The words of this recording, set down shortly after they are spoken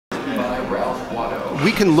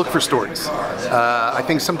we can look for stories. I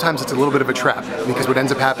think sometimes it's a little bit of a trap, because what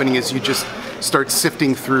ends up happening is you just start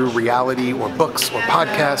sifting through reality or books or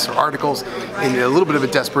podcasts or articles in a little bit of a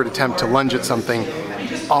desperate attempt to lunge at something.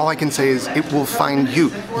 All I can say is it will find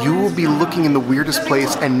you. You will be looking in the weirdest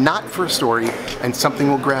place and not for a story, and something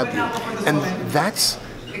will grab you. And that's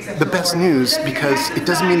the best news, because it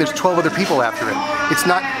doesn't mean there's 12 other people after it. It's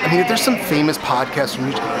not, I mean, if there's some famous podcast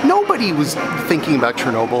from nobody was thinking about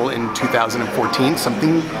Chernobyl in 2014.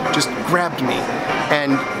 Something just grabbed me.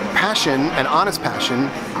 And passion, and honest passion,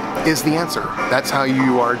 is the answer. That's how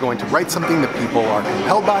you are going to write something that people are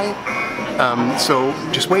compelled by. So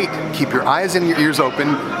just wait, keep your eyes and your ears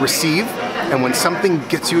open, receive, and when something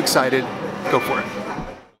gets you excited, go for it.